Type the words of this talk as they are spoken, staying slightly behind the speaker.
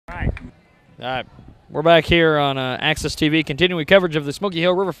All right. We're back here on Access TV, continuing coverage of the Smoky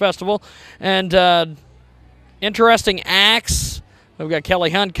Hill River Festival. And interesting acts. We've got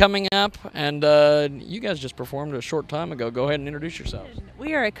Kelly Hunt coming up, and you guys just performed a short time ago. Go ahead and introduce yourselves.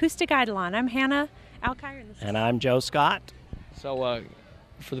 We are Acoustic Idolon. I'm Hannah Alkire. And I'm Joe Scott. So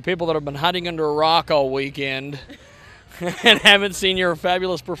for the people that have been hiding under a rock all weekend and haven't seen your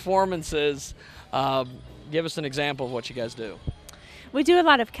fabulous performances, give us an example of what you guys do. We do a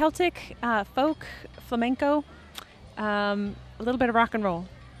lot of Celtic, folk, flamenco, a little bit of rock and roll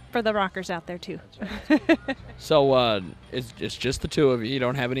for the rockers out there too. So it's just the two of you. You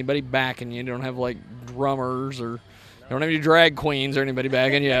don't have anybody backing you. You don't have like drummers or you don't have any drag queens or anybody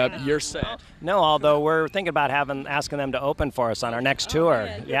backing you up. You're set. No, although we're thinking about asking them to open for us on our next tour.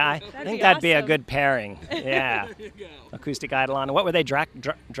 Yeah, I think that'd be a good pairing. Yeah. Acoustic Idolon. What were they?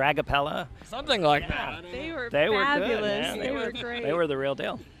 Dragapella? Something like that. They were fabulous. Good, they were great. They were the real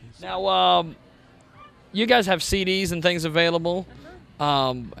deal. Now, you guys have CDs and things available.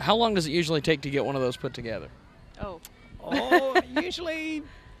 How long does it usually take to get one of those put together? Usually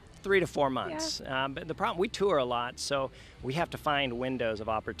 3 to 4 months. Yeah. But the problem, we tour a lot, so we have to find windows of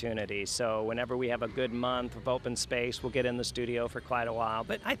opportunity. So whenever we have a good month of open space, we'll get in the studio for quite a while.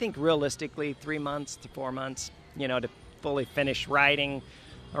 But I think realistically, 3 months to 4 months, you know, to fully finish writing,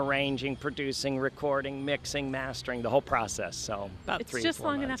 arranging, producing, recording, mixing, mastering, the whole process. So about 3 to 4 months. It's just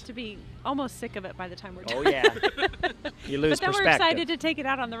long enough to be almost sick of it by the time we're done. Oh yeah, you lose perspective. But then we're excited to take it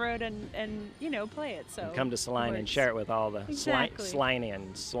out on the road and you know, play it. So and come to Salina and share it with all the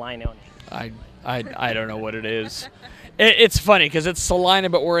Salinians. I don't know what it is. It's funny because it's Salina,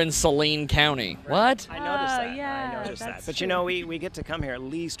 but we're in Saline County. What? I noticed that. Yeah, I noticed that. But true. you know, we get to come here at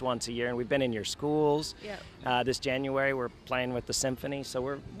least once a year, and we've been in your schools. Yep. This January, we're playing with the symphony,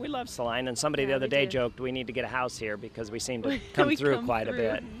 so we love Salina. And somebody the other day joked we need to get a house here because we seem to come through quite a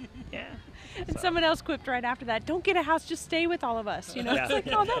bit. Yeah. And someone else quipped right after that, "Don't get a house, just stay with all of us." You know, it's like,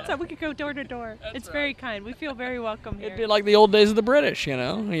 oh, that's how we could go door to door. It's very kind. We feel very welcome here. It'd be like the old days of the British, you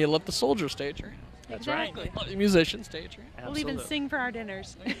know. You let the soldiers stay at your house. That's exactly. right. Let the musicians stay at your house. We'll even sing for our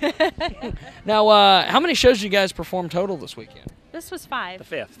dinners. Now, how many shows did you guys perform total this weekend? This was 5.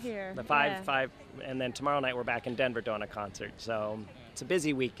 The 5th. Here. The 5, and then tomorrow night we're back in Denver doing a concert. So it's a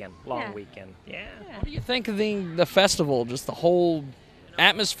busy weekend, long weekend. Yeah. What do you think of the festival? Just the whole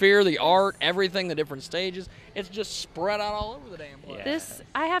atmosphere, the art, everything, the different stages. It's just spread out all over the damn place.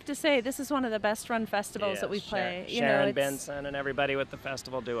 I have to say, this is one of the best run festivals that we play. Sharon Benson and everybody with the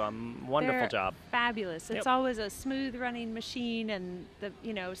festival do a wonderful job. Fabulous. It's always a smooth running machine, and the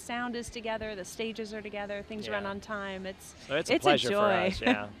sound is together, the stages are together, things run on time. It's a pleasure joy. for us,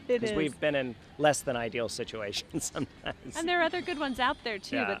 yeah. Because we've been in less than ideal situations sometimes. And there are other good ones out there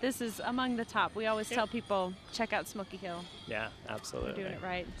too, but this is among the top. We always tell people, check out Smoky Hill. Yeah, absolutely. We're doing it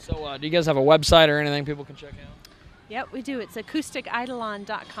right. So do you guys have a website or anything people can check out? Yep, we do. It's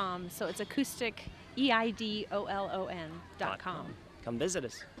acousticidolon.com. So it's acoustic, EIDOLON.com. Come visit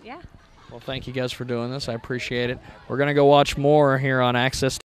us. Yeah. Well, thank you guys for doing this. I appreciate it. We're going to go watch more here on Access